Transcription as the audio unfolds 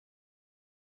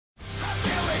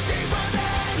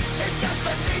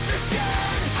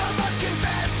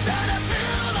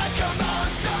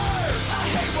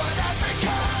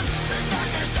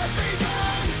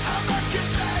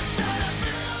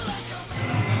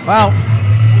Well,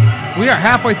 we are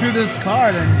halfway through this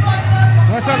card, and I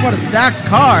want to talk about a stacked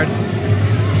card.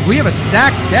 We have a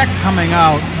stacked deck coming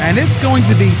out, and it's going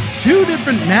to be 2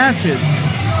 different matches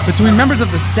between members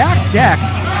of the stacked deck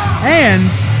and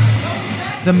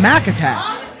the Mack Attack.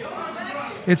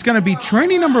 It's going to be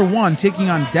trainee number 1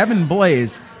 taking on Devin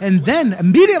Blaze, and then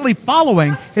immediately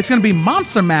following, it's going to be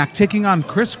Monster Mack taking on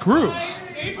Chris Cruz.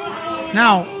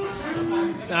 Now,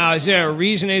 is there a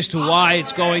reason as to why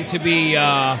it's going to be...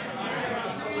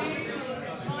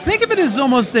 Think of it as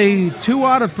almost a 2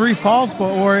 out of 3 falls,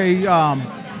 or a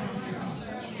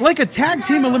like a tag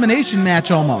team elimination match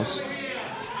almost,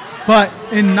 but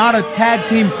in not a tag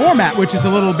team format, which is a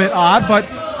little bit odd. But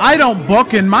I don't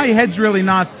book, and my head's really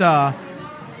not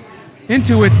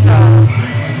into it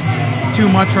too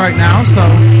much right now. So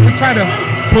we try to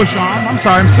push on. I'm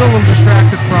sorry, I'm still a little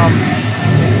distracted from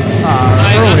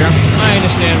earlier. I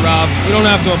understand, Rob. We don't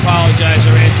have to apologize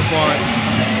or answer for it.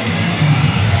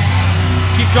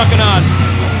 Keep trucking on.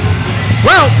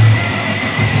 Well,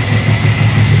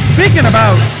 speaking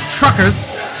about truckers,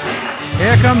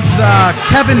 here comes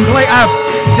Devin Blaze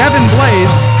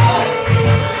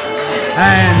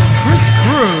and Chris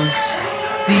Cruz,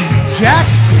 the Jack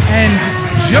and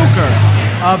Joker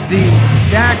of the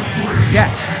stacked deck.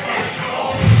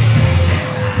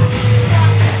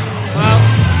 Well,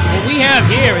 what we have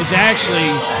here is actually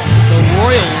the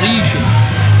Royal Legion.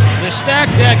 The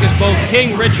stacked deck is both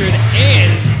King Richard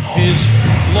and his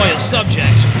loyal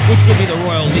subjects, which would be the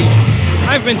Royal Legion.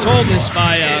 I've been told this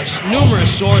by numerous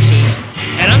sources,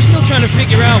 and I'm still trying to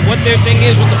figure out what their thing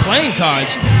is with the playing cards.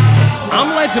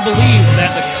 I'm led to believe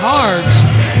that the cards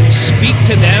speak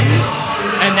to them,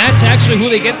 and that's actually who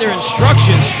they get their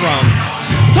instructions from.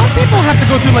 Don't people have to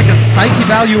go through like a psych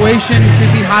evaluation to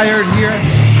be hired here?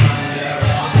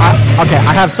 Okay,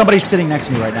 I have somebody sitting next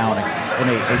to me right now in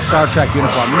a Star Trek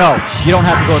uniform. No, you don't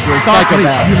have to go through a psych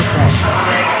evaluation. Uniform.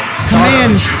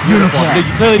 Command uniform. You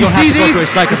clearly don't have to go through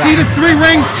a psych evaluation. You see the 3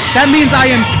 rings? That means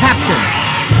I am captain.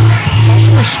 Show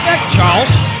some respect, Charles.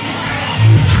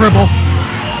 Tribble.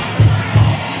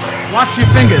 Watch your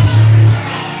fingers.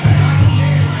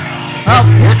 Well,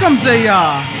 here comes a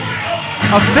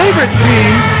favorite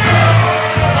team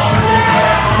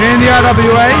in the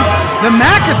RWA, the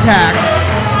Mack Attack.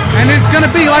 And it's going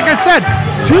to be, like I said,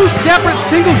 2 separate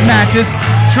singles matches.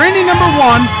 Trainee number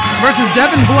 1 versus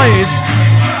Devin Blaze,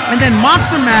 and then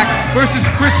Monster Mack versus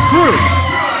Chris Cruz.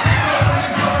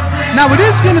 Now it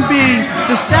is going to be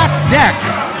the stacked deck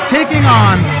taking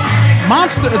on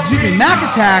Mack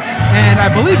Attack and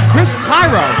I believe Chris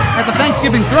Pyro at the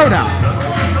Thanksgiving Throwdown.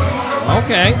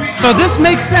 Okay. So this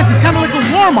makes sense. It's kind of like a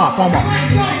warm-up almost.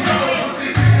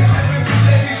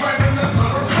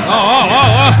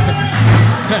 Oh.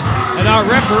 And our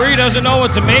referee doesn't know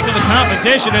what to make of the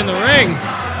competition in the ring.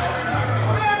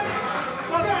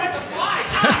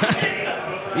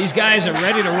 These guys are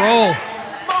ready to roll.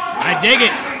 I dig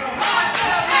it.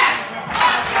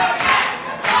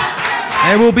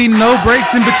 There will be no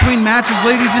breaks in between matches,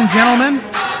 ladies and gentlemen.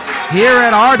 Here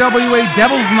at RWA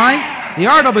Devils Night, the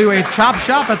RWA Chop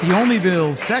Shop at the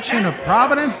Onlyville section of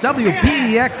Providence,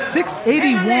 WPEX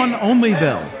 681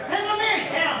 Onlyville.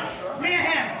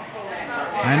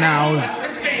 And now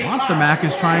Monster Mack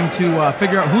is trying to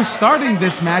figure out who's starting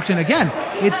this match. And again,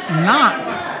 it's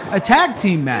not a tag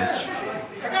team match.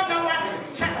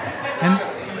 And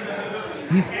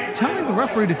he's telling the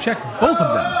referee to check both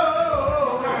of them.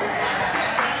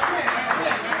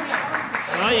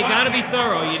 Well, you got to be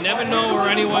thorough. You never know where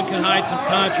anyone can hide some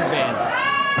contraband.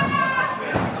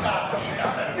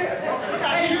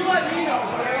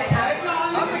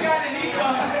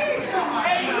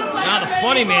 Now the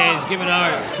funny man is giving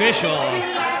our official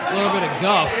a little bit of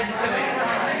guff.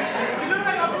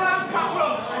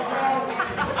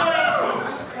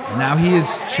 Now he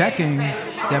is checking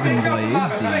Devin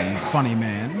Blaze, the funny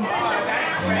man.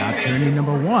 And now trainee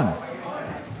number 1.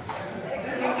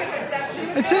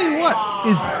 I tell you what,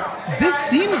 this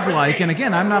seems like, and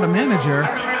again, I'm not a manager,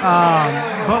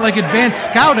 but like advanced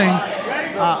scouting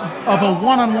of a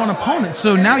one-on-one opponent.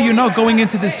 So now you know going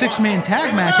into the 6-man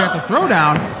tag match at the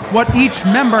Throwdown what each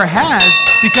member has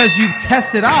because you've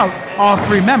tested out all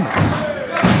 3 members.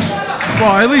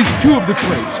 Well, at least 2 of the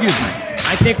 3, excuse me.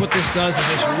 I think what this does is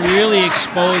this really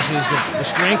exposes the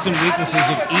strengths and weaknesses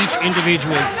of each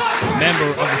individual member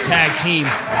of the tag team.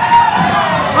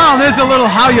 Well, there's a little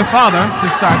how you father to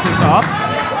start this off.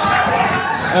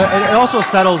 It also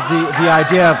settles the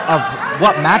idea of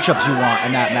what matchups you want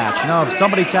in that match. You know, if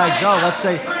somebody tags out, let's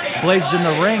say Blaze is in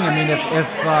the ring. I mean, if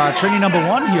trainee number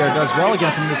 1 here does well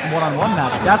against him in this one-on-one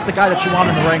match, that's the guy that you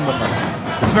want in the ring with him.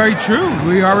 It's very true.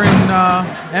 We are in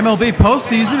MLB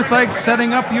postseason. It's like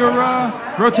setting up your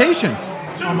rotation,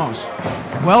 almost.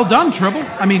 Well done, Tribble.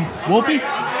 I mean, Wolfie.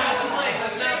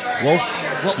 Wolf.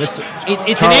 Well,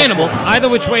 it's an animal. Wolf. Either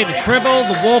which way, the Tribble,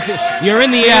 the Wolf, you're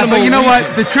in the animal. But you know region.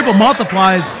 what? The Tribble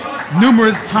multiplies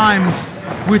numerous times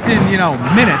within,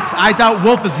 minutes. I doubt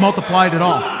Wolf is multiplied at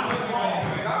all.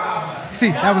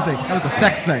 See, that was a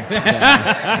sex thing.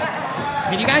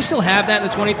 Can you guys still have that in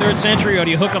the 23rd century, or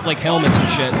do you hook up like helmets and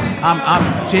shit? I'm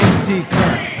James T. Kirk.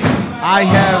 I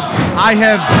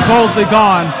have boldly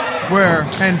gone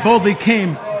and boldly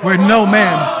came where no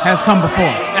man has come before.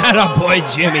 Atta boy,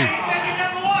 Jimmy.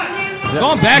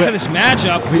 Going back to this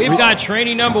matchup, we've got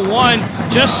trainee number 1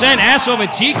 just sent ass over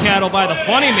tea kettle by the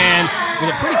funny man with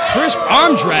a pretty crisp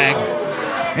arm drag.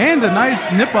 And a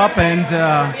nice nip up and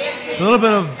a little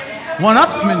bit of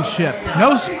one-upsmanship.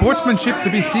 No sportsmanship to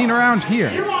be seen around here.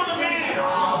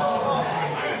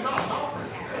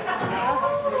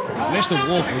 Mr.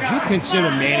 Wolf, would you consider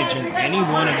managing any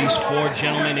one of these 4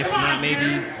 gentlemen, if not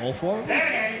maybe all 4 of them?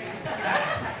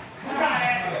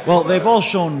 Well, they've all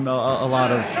shown a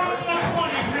lot of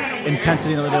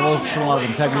intensity. They've all shown a lot of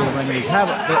integrity in the ring. They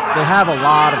have a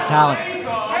lot of talent.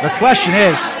 The question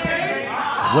is,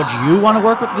 would you want to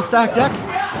work with the stacked deck?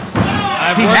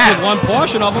 I've worked with one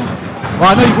portion of them. Well,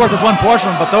 I know you've worked with one portion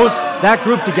of them, but that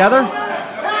group together?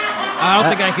 I don't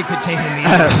think I could contain them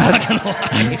either.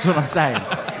 That's what I'm saying.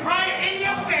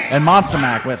 And Monster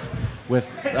Mack with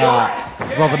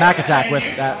the Mack Attack with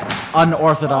that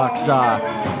unorthodox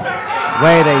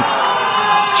way they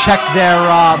check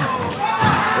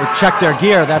their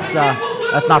gear. That's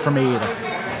not for me either.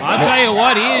 I'll tell you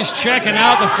what, he is checking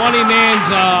out the funny man's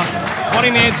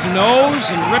nose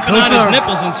and ripping out his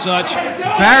nipples and such.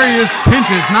 Various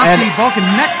pinches, not the Vulcan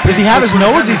neck pinch. Does he have his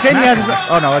nose? He's saying he has his.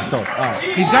 Oh no, it's still. Oh.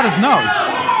 He's got his nose.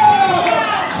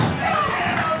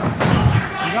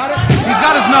 You got it? He's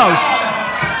got his nose.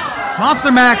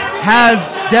 Monster Mack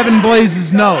has Devin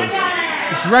Blaze's nose.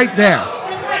 It's right there.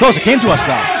 It's close. It came to us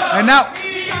though. And now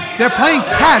they're playing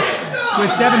catch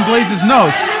with Devin Blaze's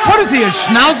nose. What is he, a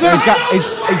schnauzer? He's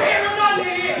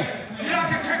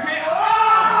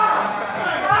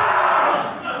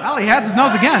well, he has his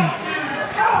nose again.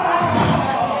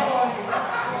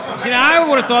 See, now I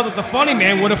would have thought that the funny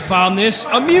man would have found this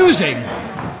amusing.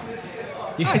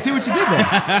 I see what you did there.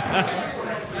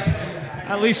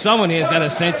 At least someone here's got a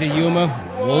sense of humor.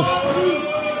 Wolf.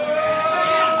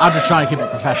 I'm just trying to keep it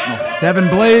professional. Devin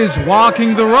Blaze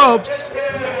walking the ropes.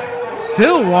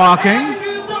 Still walking.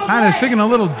 Kind of singing a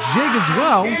little jig as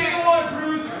well.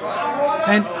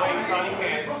 And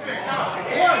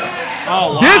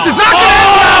wow. This is not going to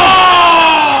end well!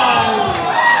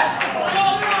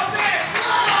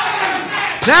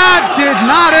 That did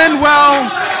not end well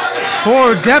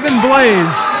for Devin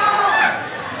Blaze.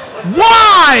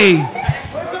 Why?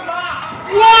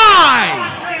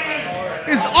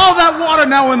 Is all that water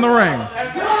now in the ring?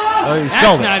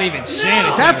 That's not even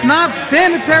sanitary. That's not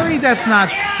sanitary. That's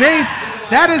not safe.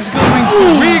 That is going to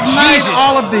reignite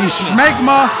all of the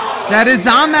schmegma that is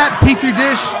on that petri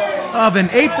dish of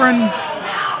an apron.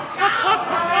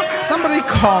 Somebody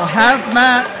call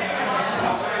hazmat.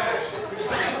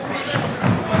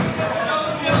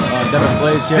 Devin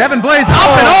Blaze here. Devin Blaze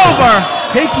up and over,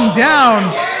 taking down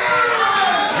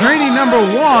trainee number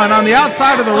 1 on the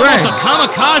outside of the ring. Almost a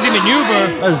kamikaze maneuver.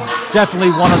 That was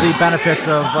definitely one of the benefits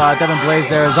of Devin Blaze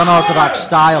there, his unorthodox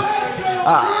style.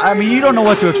 I mean, you don't know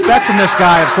what to expect from this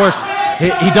guy. Of course,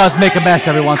 he does make a mess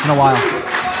every once in a while.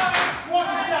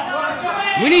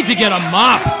 We need to get a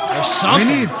mop or something.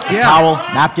 We need a towel,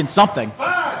 napkin, something.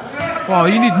 Well,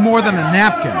 you need more than a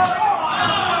napkin.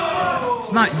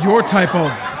 It's not your type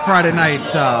of Friday night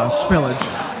spillage.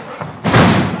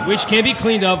 Which can be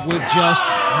cleaned up with just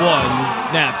one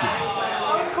napkin.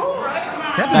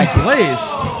 Devin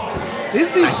Blaze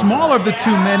is the smaller of the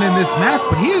 2 men in this match,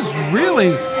 but he is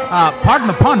really, pardon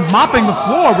the pun, mopping the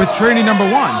floor with trainee number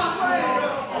 1.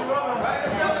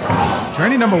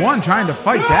 Trainee number 1 trying to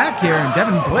fight back here, and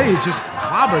Devin Blaze just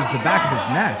clobbers the back of his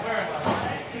neck.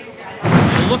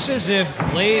 It looks as if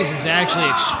Blaze is actually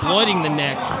exploiting the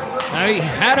neck. Now he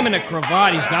had him in a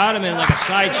cravat. He's got him in like a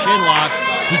side chin lock.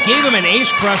 He gave him an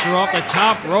ace crusher off the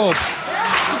top rope.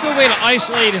 It's a good way to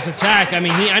isolate his attack. I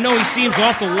mean, I know he seems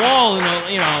off the wall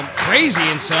and crazy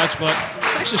and such, but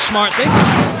it's actually smart thinking.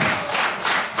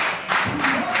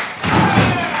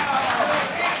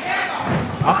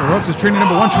 Off the ropes is trainee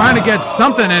number 1 trying to get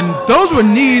something, and those were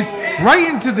knees right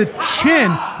into the chin.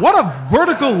 What a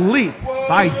vertical leap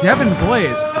by Devin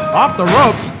Blaze. Off the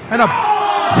ropes, and a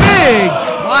big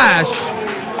splash.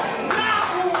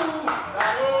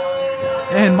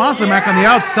 And Monster Mack on the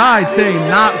outside saying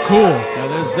not cool. Yeah,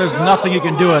 there's nothing you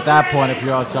can do at that point if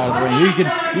you're outside of the ring. You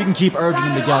can keep urging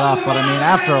him to get up, but I mean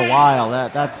after a while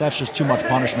that's just too much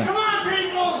punishment.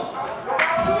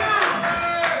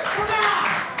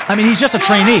 I mean he's just a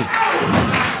trainee.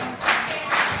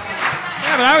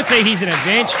 Yeah, but I would say he's an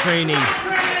advanced trainee.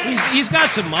 He's got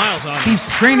some miles on him. He's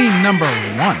training number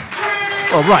 1.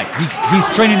 Well, right. He's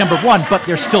training number 1, but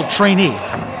they're still trainee.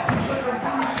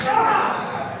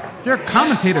 You're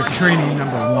commentator training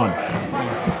number 1.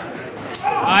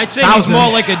 I'd say he's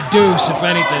more like a deuce, if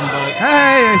anything. But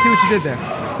hey, I see what you did there.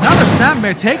 Another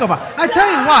snapmare takeover. I tell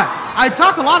you what, I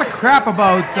talk a lot of crap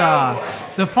about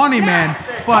the funny man,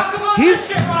 but he's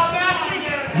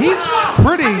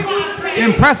pretty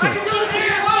impressive.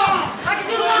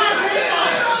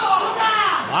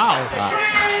 Wow.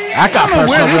 I don't know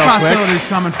where this hostility is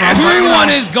coming from. Everyone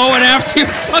is going after your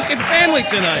fucking family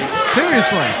tonight.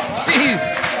 Seriously. Jeez.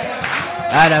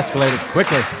 That escalated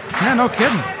quickly. Yeah, no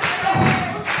kidding.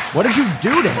 What did you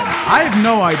do to him? I have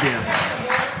no idea.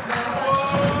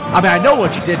 I mean, I know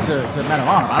what you did to Men of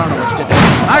Honor. I don't know what you did to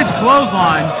him. Nice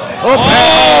clothesline. Oh,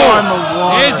 on the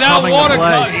water. Here's that water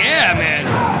coming. Yeah, man.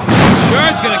 Sure,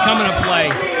 it's going to come into play.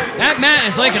 That mat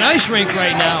is like an ice rink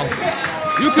right now.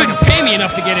 You couldn't pay me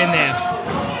enough to get in there.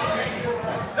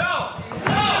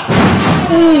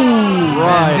 Ooh,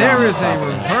 right. There is a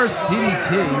reverse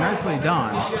DDT, nicely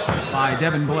done by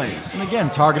Devin Blaze. And again,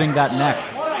 targeting that neck.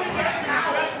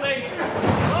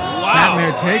 Wow.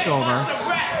 Snapmare takeover.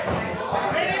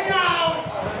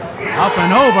 Up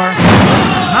and over.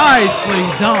 Nicely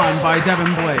done by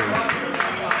Devin Blaze.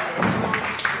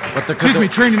 Excuse me,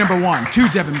 training number 1 to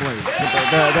Devin Blaze.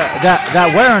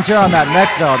 That wear and tear on that neck,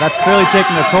 though, that's clearly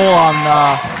taking a toll on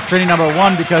training number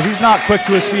 1 because he's not quick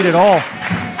to his feet at all.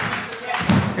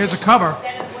 Here's a cover.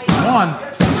 1,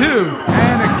 2,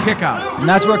 and a kick out. And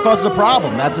that's where it causes a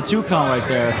problem. That's a 2 count right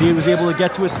there. If he was able to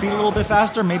get to his feet a little bit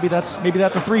faster, maybe that's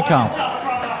a 3 count.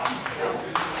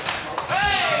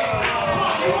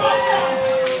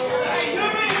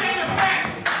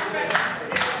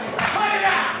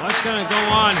 What's going to go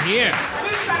on here?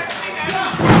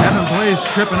 Devin Blaze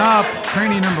tripping up,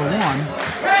 training number 1.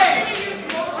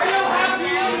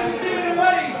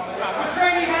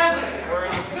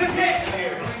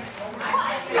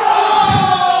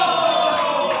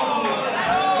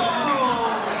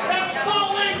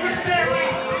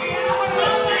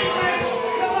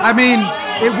 I mean,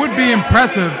 it would be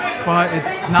impressive, but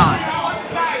it's not.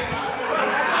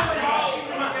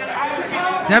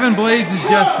 Devin Blaze is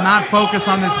just not focused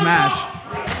on this match.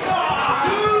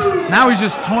 Now he's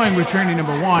just toying with training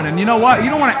number 1. And you know what? You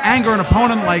don't want to anger an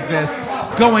opponent like this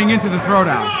going into the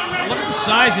throwdown. Look at the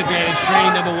size advantage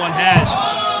training number 1 has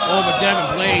over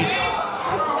Devin Blaze.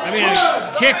 I mean, a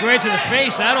kick right to the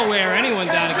face, that'll wear anyone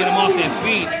down to get them off their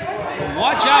feet. But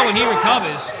watch out when he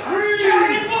recovers.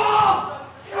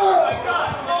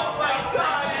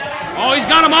 Oh, he's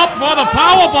got him up for the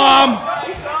power bomb.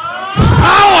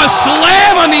 Power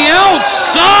slam on the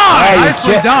outside. Hey,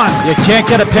 nicely done. You can't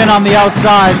get a pin on the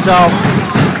outside, so.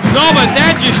 No, but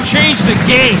that just changed the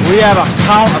game. We have a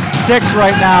count of 6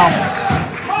 right now.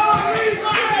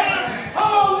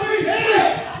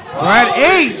 We're at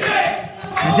 8.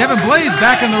 And Devin Blaze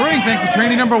back in the ring thanks to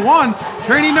training number 1.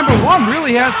 Training number 1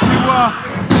 really has to,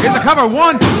 here's a cover.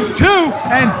 1, 2,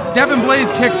 and Devin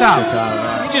Blaze kicks out.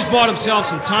 He just bought himself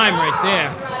some time right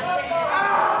there.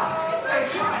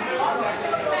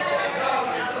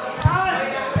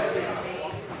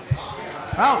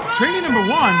 Well, training number 1,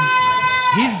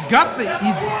 he's got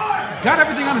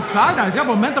everything on his side now. He's got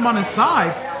momentum on his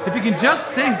side. If he can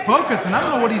just stay focused, and I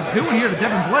don't know what he's doing here to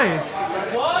Devin Blaze,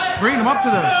 bringing him up to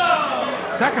the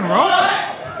second rope.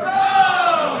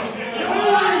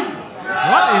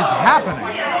 What is happening?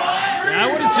 I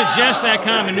wouldn't suggest that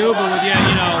kind of maneuver with you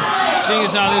know, seeing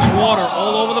as how there's water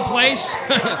all over the place,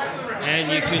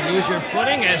 and you could lose your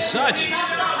footing as such.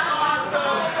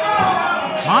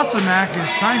 Monster Mack is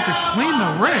trying to clean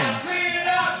the ring.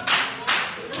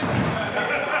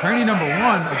 Training number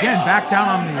 1, again, back down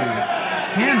on the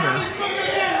canvas.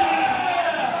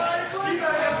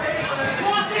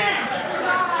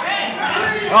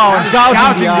 Oh, and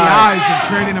gouging the eyes of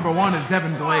training number 1 is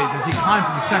Devin Blaze as he climbs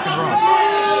to the second rope.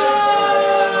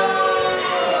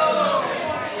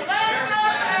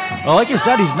 Well, like I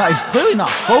said, he's clearly not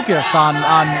focused on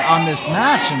this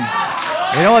match, and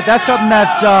you know what? That's something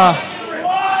that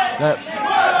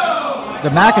the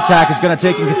Mack Attack is going to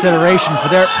take in consideration for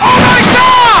their. Oh my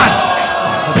God!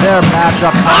 For their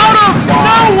matchup. Out of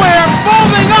nowhere,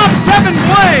 folding up Devin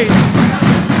Blaze.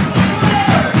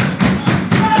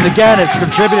 And again, it's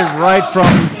contributed right from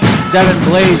Devin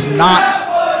Blaze not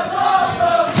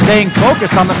staying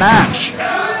focused on the match.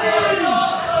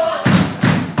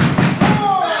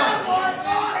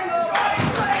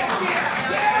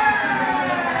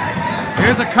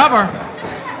 Here's a cover.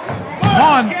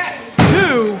 1,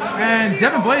 2, and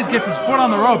Devin Blaze gets his foot on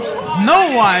the ropes.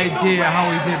 No idea how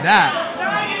he did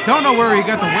that. Don't know where he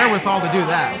got the wherewithal to do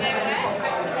that.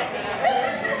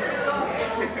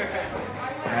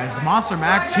 As Monster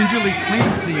Mack gingerly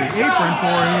cleans the apron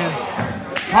for his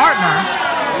partner.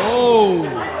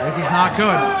 Oh. This is not good.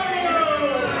 I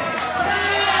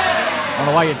don't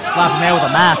know why you'd slap him there with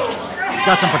a mask.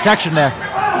 Got some protection there.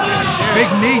 Big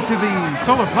knee to the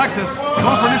solar plexus.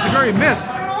 Going for an enziguri, missed.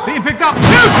 Being picked up.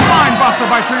 Huge spine buster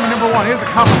by Trainee number 1. Here's a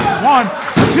cover. 1,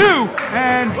 2,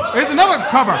 and here's another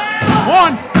cover.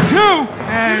 1, 2,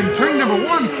 and Trainee number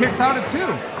 1 kicks out at 2.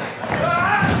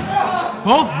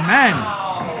 Both men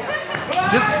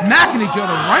just smacking each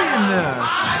other right in the,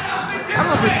 I don't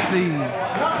know if it's the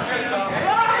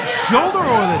shoulder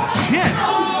or the chin.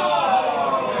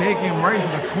 Taking him right into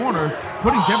the corner,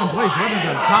 putting Devin Blaze right into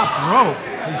the top rope.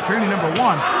 He's Trainee number 1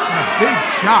 and a big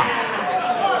chop.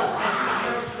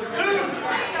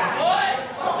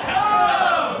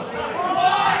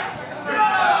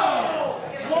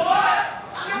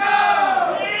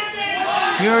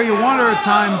 You know, you wonder at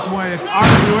times when if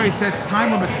RWA sets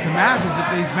time limits to matches, if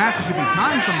these matches should be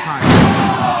timed sometime.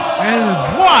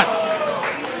 And what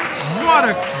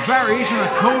a variation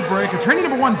of code breaker. Trainee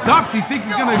number 1 ducks. He thinks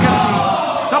he's going to get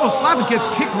the double slap and gets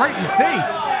kicked right in the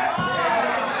face.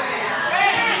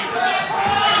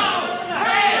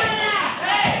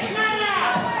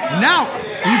 Now,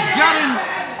 he's got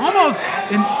almost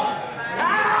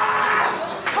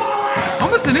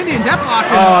an Indian deathlock,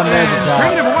 and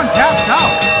Trainee number 1 taps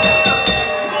out.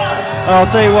 I'll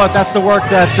tell you what, that's the work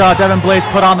that Devin Blaze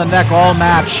put on the neck all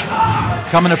match.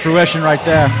 Coming to fruition right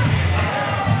there.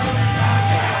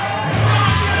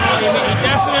 He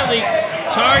definitely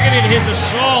targeted his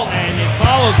assault, and it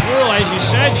followed through, as you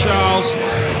said, Charles.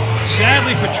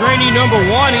 Sadly for Trainee number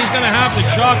 1, he's going to have to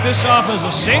chalk this off as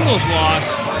a singles loss,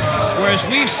 whereas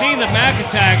we've seen that Mack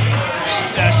Attack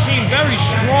seem very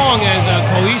strong as a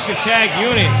cohesive tag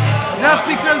unit. That's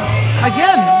because,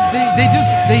 again,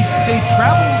 they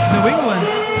travel New England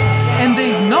and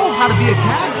they know how to be a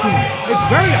tag team. It's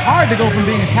very hard to go from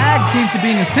being a tag team to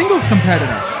being a singles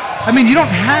competitor. I mean, you don't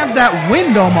have that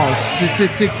wind almost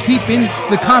to keep in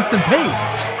the constant pace.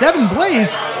 Devin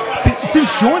Blaze,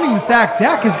 since joining the Stacked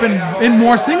Deck, has been in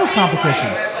more singles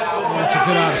competition. That's a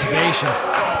good observation.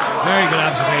 Very good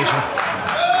observation.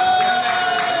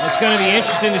 It's going to be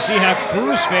interesting to see how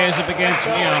Cruz fares up against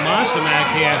Monster Mack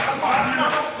here.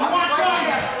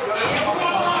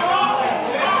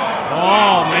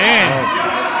 Oh, man.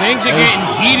 Things are getting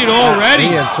heated already.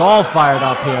 He is all fired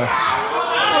up here.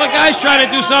 Well, the guy's trying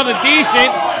to do something decent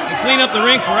and clean up the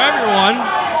ring for everyone.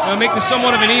 Make this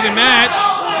somewhat of an even match.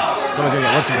 Somebody's going to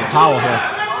get whipped with a towel here.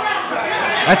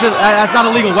 That's not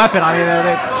a legal weapon. I mean,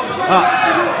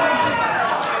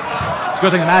 it's a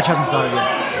good thing the match hasn't started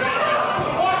yet.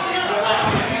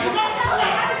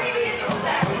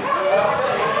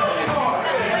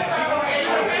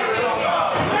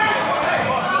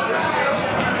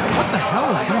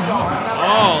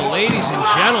 Oh, ladies and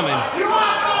gentlemen.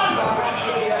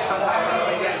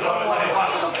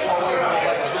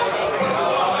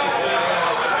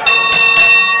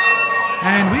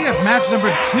 And we have match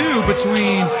number 2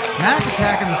 between Mack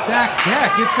Attack and the Stacked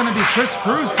Deck. It's going to be Chris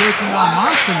Cruz taking on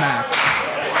Monster Mack.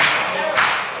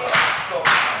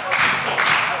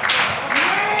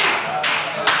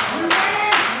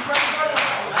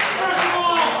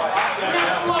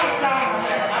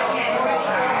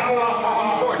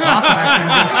 Monster Mack's going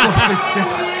to do a slow big stick.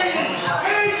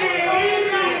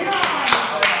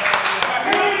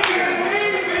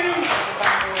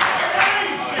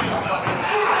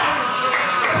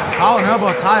 Collar and elbow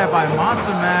tie-up by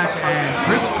Monster Mack and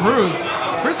Chris Cruz.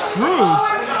 Chris Cruz,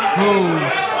 who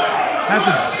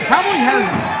probably has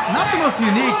not the most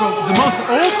unique, but the most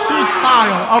old-school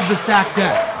style of the Stacked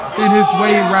Deck in his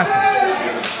way he wrestles.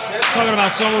 Talking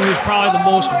about someone who's probably the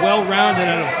most well-rounded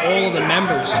out of all of the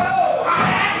members.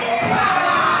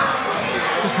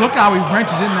 Just look how he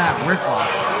wrenches in that wrist lock.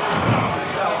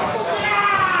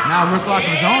 Now wrist lock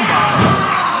of his own body.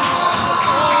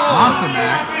 Monster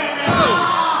Mack.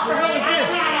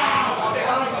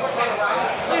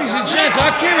 Ladies and gents,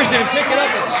 our cameras didn't pick it up,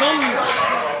 but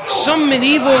some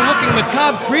medieval-looking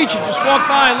macabre creature just walked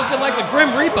by looking like the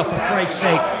Grim Reaper, for Christ's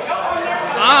sake.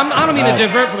 I don't mean to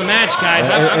divert from the match, guys.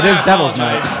 It is Devils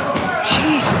Night.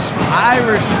 Jesus.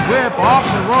 Irish whip off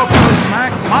the rope.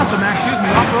 Monster Mack,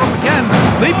 off the rope again.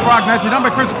 Leapfrog nicely done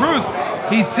by Chris Cruz.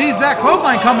 He sees that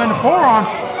clothesline coming, forearm.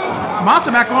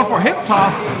 Monster Mack going for a hip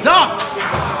toss. Ducks.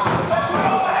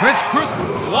 Chris Cruz,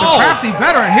 the crafty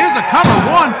veteran. Here's a cover.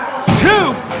 1,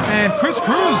 2. And Chris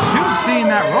Cruz should have seen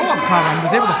that roll-up cover and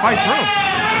was able to fight through.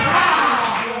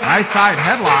 Nice side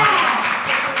headlock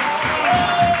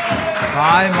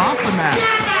by Monster Mack.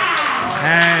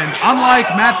 And unlike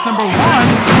match number 1,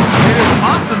 it is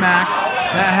Monster Mack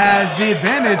that has the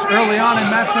advantage early on in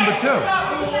match number 2.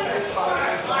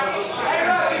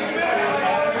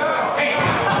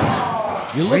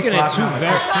 You're looking at two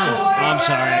very... I'm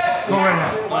sorry. Go right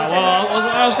ahead. Well,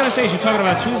 I was going to say is you're talking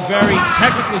about two very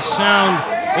technically sound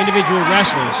individual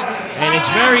wrestlers. And it's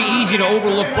very easy to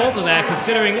overlook both of that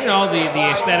considering, you know, the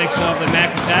aesthetics of the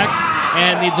Mack Attack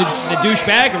and the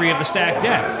douchebaggery of the stacked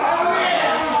deck.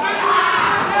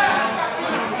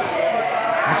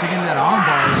 Watching into that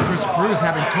armbar is Chris Cruz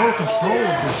having total control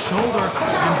of the shoulder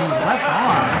and the left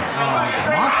arm of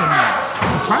Monster Mack.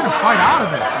 He's trying to fight out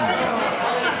of it.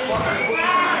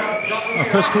 Well,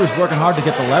 Chris Cruz working hard to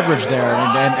get the leverage there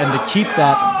and to keep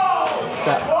that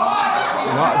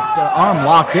arm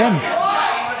locked in.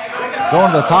 Going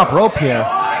to the top rope here.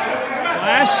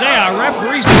 I say, our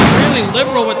referee's been really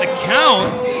liberal with the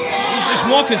count. He's just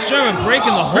more concerned with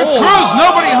breaking the hold. Chris Cruz,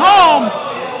 nobody home.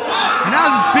 And now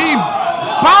this being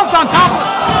bounced on top of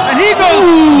it. And he goes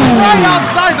right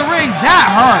outside the ring.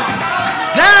 That hurt.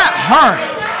 That hurt.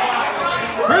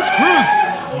 Chris Cruz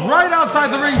right outside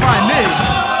the ring by me.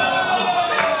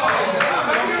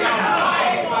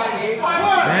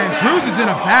 And Cruz is in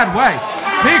a bad way.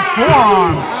 Big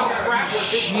forearm.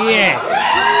 Shit.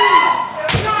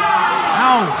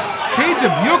 Now, shades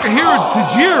of Yukihiro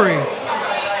Tajiri.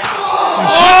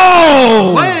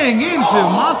 Oh! Laying into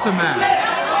Monster Mack.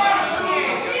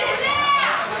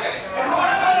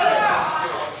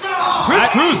 Chris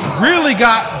Cruz really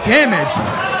got damaged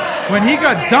when he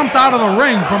got dumped out of the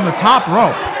ring from the top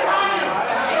rope.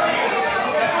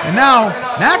 And now,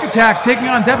 Mack Attack taking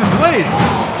on Devin Blaze.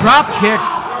 Drop kick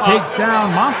takes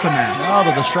down Monster Mack. Oh,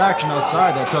 the distraction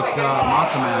outside that took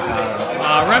Monster Mack out of it.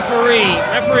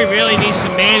 Referee really needs to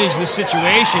manage the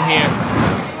situation here.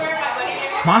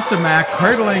 Monster Mack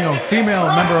cradling a female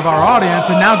member of our audience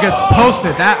and now gets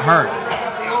posted. That hurt.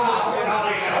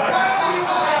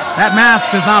 That mask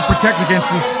does not protect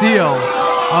against the steel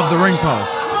of the ring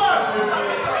post.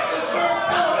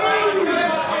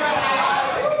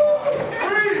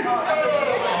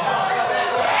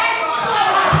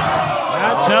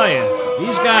 I'll tell you,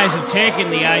 these guys have taken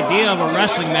the idea of a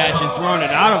wrestling match and thrown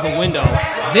it out of the window.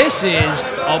 This is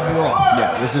a brawl.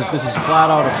 Yeah, this is flat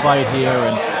out a fight here,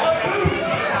 and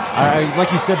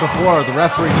like you said before, the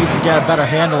referee needs to get a better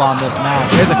handle on this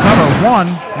match. There's a cover 1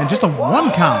 and just a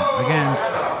 1 count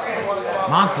against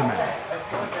Monster Mack.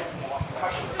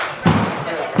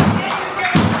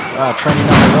 Trainee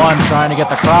number 1 trying to get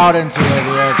the crowd into it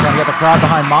here, trying to get the crowd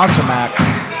behind Monster Mack.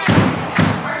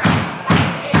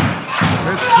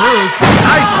 Chris Cruz,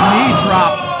 nice knee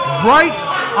drop right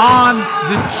on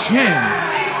the chin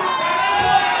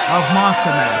of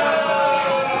Monster Mack.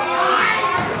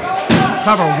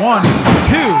 Cover 1, 2.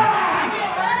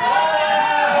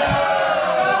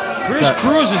 Chris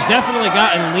Cruz has definitely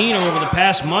gotten leaner over the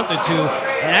past month or two,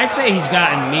 and I'd say he's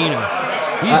gotten meaner.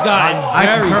 He's gotten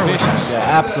very vicious. Yeah,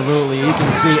 absolutely. You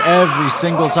can see every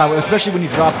single time, especially when you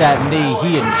drop that knee,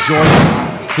 he enjoyed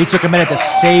it. He took a minute to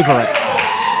savor it.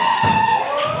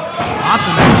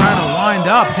 Monster Mack trying to wind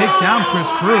up, takes down Chris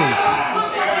Cruz.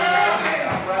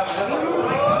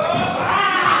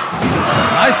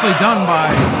 Nicely done by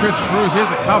Chris Cruz.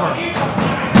 Here's a cover. 1,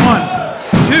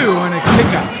 2, and a kick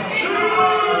out.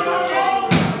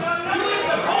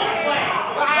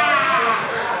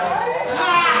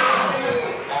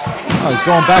 Oh, he's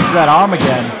going back to that arm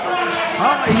again.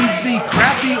 Well, he's the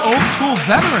crafty old school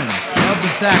veteran of the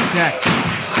stacked deck.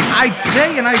 I'd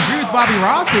say, and I agree with Bobby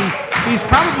Rossi, he's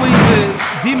probably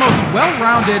the most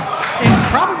well-rounded and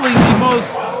probably the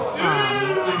most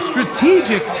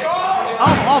strategic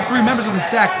of all 3 members of the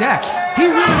stacked deck.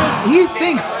 He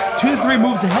thinks 2-3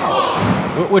 moves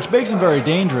ahead. Which makes him very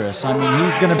dangerous. I mean,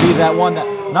 he's going to be that one that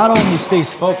not only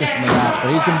stays focused in the match, but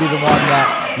he's going to be the one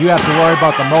that you have to worry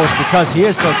about the most because he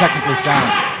is so technically sound.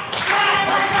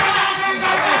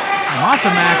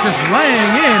 Monster Mack just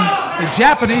laying in the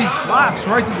Japanese slaps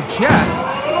right to the chest.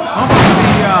 Almost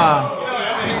the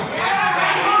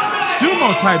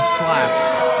sumo-type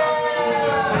slaps.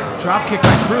 Drop kick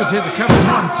by Cruz. Here's a cover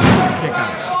 1, 2, kick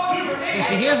out. You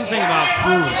see, here's the thing about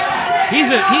Cruz.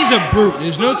 He's a brute.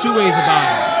 There's no 2 ways about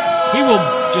it. He will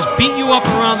just beat you up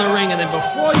around the ring, and then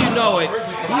before you know it,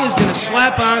 he is going to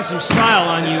slap on some style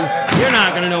on you. You're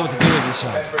not going to know what to do with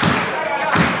yourself.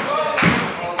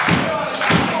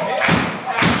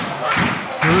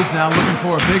 Cruz now looking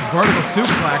for a big vertical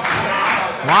suplex.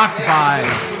 Blocked by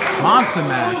Monster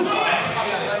Mack.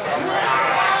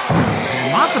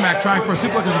 And Monster Mack trying for a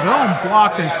suplex of his own,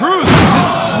 blocked, and Cruz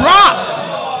just drops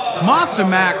Monster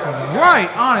Mack right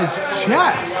on his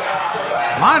chest.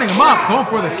 Lining him up, going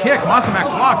for the kick. Monster Mack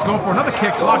blocks, going for another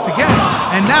kick, blocked again.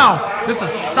 And now, just a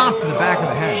stomp to the back of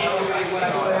the head.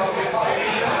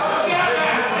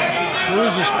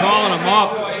 Cruz is calling him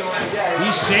up.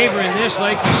 He's savoring this,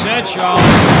 like you said, Charles.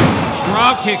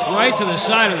 Drop kick right to the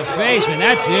side of the face, man.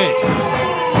 That's it.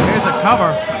 Here's a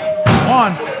cover.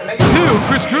 1, 2.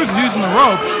 Chris Cruz is using the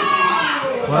ropes,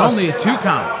 but only a 2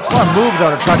 count. Smart move,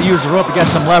 though, to try to use the rope to get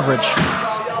some leverage.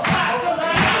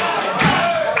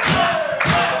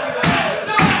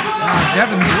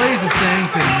 Devin Blaze is saying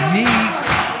to knee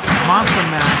Monster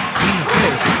Mack in the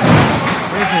face.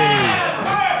 There's a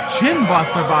chin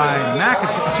buster by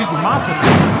Monster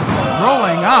Mack,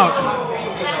 rolling out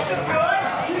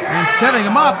and setting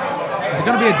him up. Is it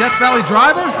going to be a Death Valley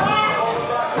driver?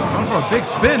 Going for a big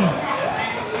spin.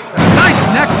 Nice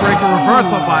neck breaker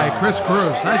reversal by Chris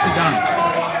Cruz. Nicely done.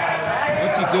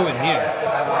 What's he doing here?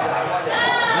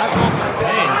 Not going for the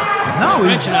pin. No,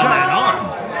 he's on that arm.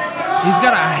 He's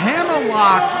got a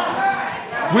hammerlock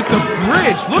with the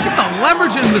bridge. Look at the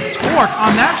leverage and the torque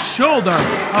on that shoulder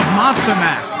of Monster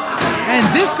Mack. And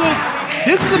this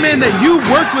is a man that you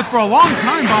worked with for a long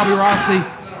time, Bobby Rossi.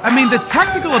 I mean, the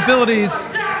technical abilities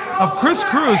of Chris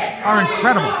Cruz are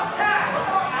incredible.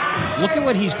 Look at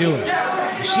what he's doing.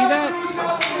 You see that?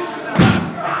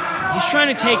 He's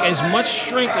trying to take as much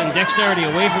strength and dexterity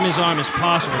away from his arm as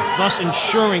possible, thus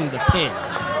ensuring the pin.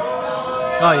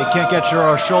 Oh, you can't get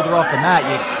your shoulder off the mat.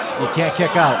 You can't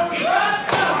kick out.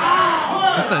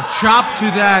 Just a chop to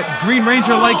that Green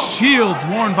Ranger-like shield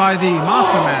worn by the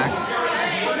Monster Mack.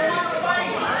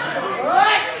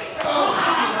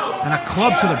 And a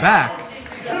club to the back.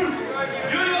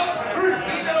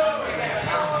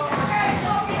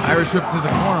 Irish whip to the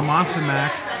corner. Monster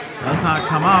Mack does not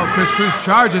come out. Chris Cruz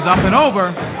charges up and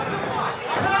over.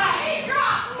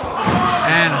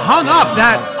 And hung up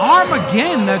that arm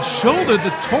again, that shoulder,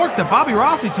 the torque that Bobby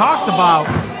Rossi talked about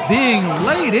being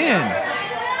laid in.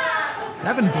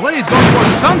 Devin Blaze going for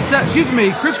a sunset,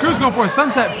 Chris Cruz going for a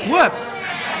sunset flip.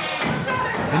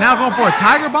 And now going for a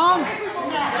Tiger Bomb.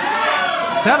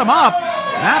 Set him up.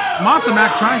 Monster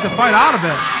Mack trying to fight out of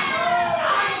it.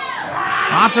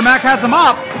 Monster Mack has him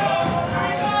up.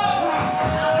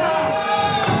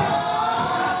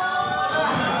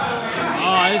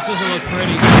 Oh, this doesn't look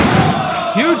pretty.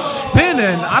 Huge spin,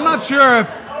 and I'm not sure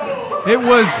if it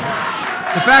was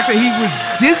the fact that he was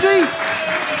dizzy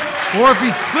or if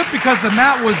he slipped because the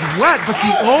mat was wet, but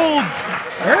the old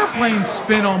airplane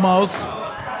spin almost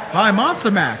by Monster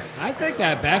Mack. I think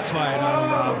that backfired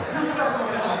on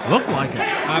him. Looked like it.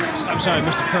 I'm sorry,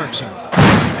 Mr. Kirk, sir.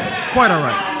 Quite all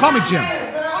right. Call me Jim.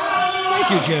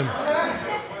 Thank you, Jim.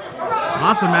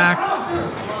 Monster Mack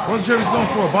wasn't sure if he was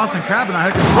going for a Boston Crab, and I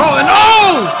had control, and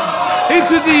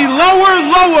into the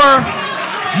lower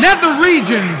nether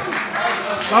regions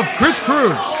of Chris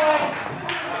Cruz.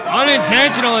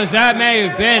 Unintentional as that may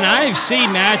have been, I've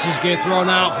seen matches get thrown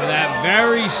out for that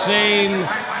very same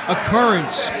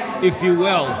occurrence, if you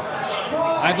will.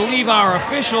 I believe our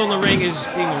official in the ring is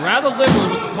being rather liberal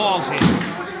with the calls here.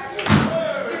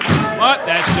 But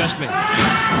that's just me.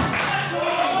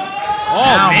 Oh,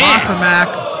 now man. Monster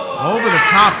Mack over the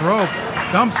top rope,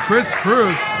 dumps Chris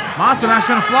Cruz. Monster Mack's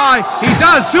gonna fly. He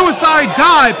does. Suicide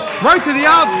dive right to the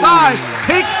outside.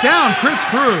 Takes down Chris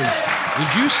Cruz.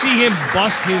 Did you see him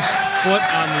bust his foot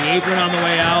on the apron on the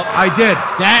way out? I did.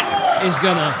 That is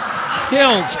gonna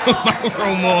kill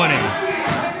tomorrow morning.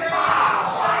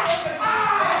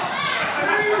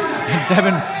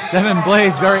 Devin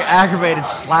Blaze, very aggravated,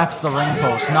 slaps the ring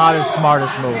post. Not his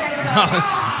smartest move. No,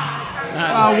 it's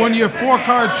not. When you're 4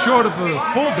 cards short of a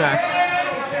full deck.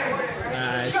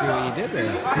 I see what you did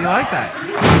there. You like that?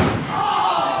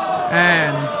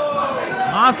 And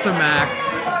Monster Mack.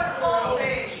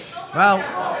 Well,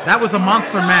 that was a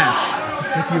monster mash,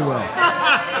 if you will.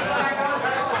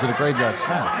 Was it a graveyard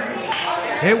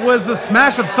smash? It was a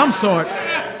smash of some sort.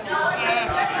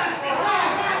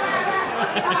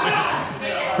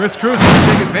 Chris Cruz has a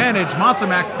big advantage. Monster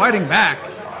Mack fighting back.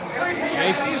 Yeah,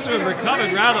 he seems to have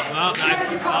recovered rather well.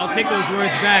 I'll take those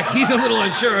words back. He's a little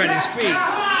unsure at his feet.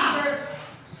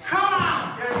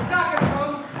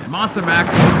 And Monster Mack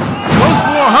goes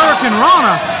for Hurricane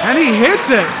Rana, and he hits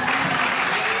it.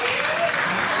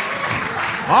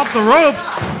 Off the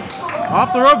ropes.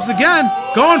 Off the ropes again.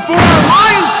 Going for a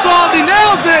Lion Salt. He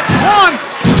nails it. 1,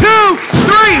 2,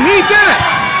 3. He did it.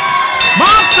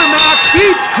 Monster Mack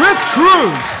beats Chris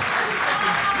Cruz.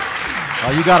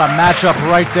 You got a matchup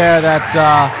right there that's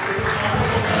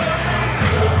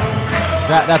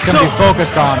going to be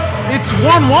focused on. It's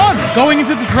 1-1 going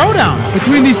into the throwdown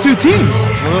between these two teams.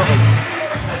 Absolutely.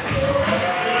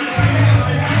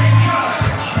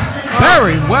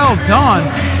 Very well done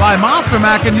by Monster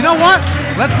Mack. And you know what?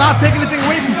 Let's not take anything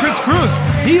away from Chris Cruz.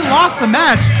 He lost the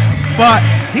match, but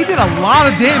he did a lot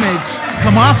of damage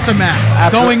to Monster Mack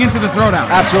going into the throwdown.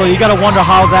 Absolutely. You got to wonder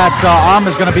how that arm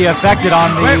is going to be affected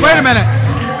on the... Wait a minute.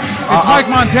 It's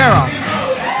Mike Montero.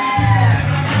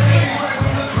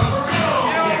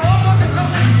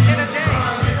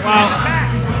 Wow.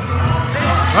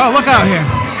 Oh, look out here.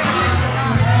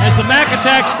 As the Mack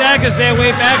Attack staggers their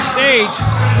way backstage,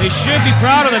 they should be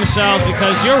proud of themselves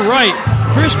because you're right.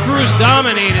 Chris Cruz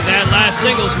dominated that last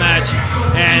singles match,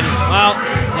 and, well,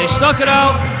 they stuck it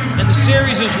out, and the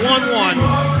series is 1-1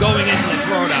 going into the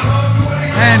throwdown.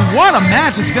 And what a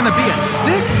match. It's going to be a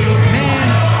 6-man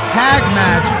tag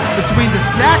match between the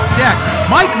stacked deck,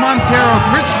 Mike Montero,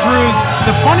 Chris Cruz,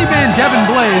 the funny man Devin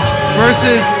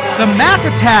versus the Mack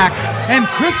Attack and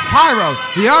Chris Pyro,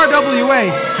 the RWA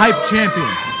Hype Champion.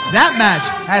 That match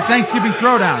at Thanksgiving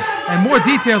Throwdown, and more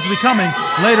details will be coming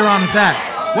later on at that.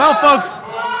 Well, folks,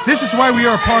 this is why we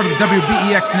are a part of the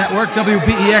WBEX network,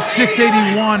 WBEX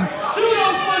 681.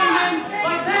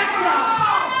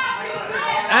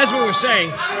 As we were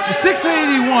saying, the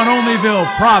 681 Onlyville,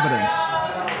 Providence.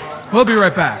 We'll be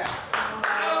right back.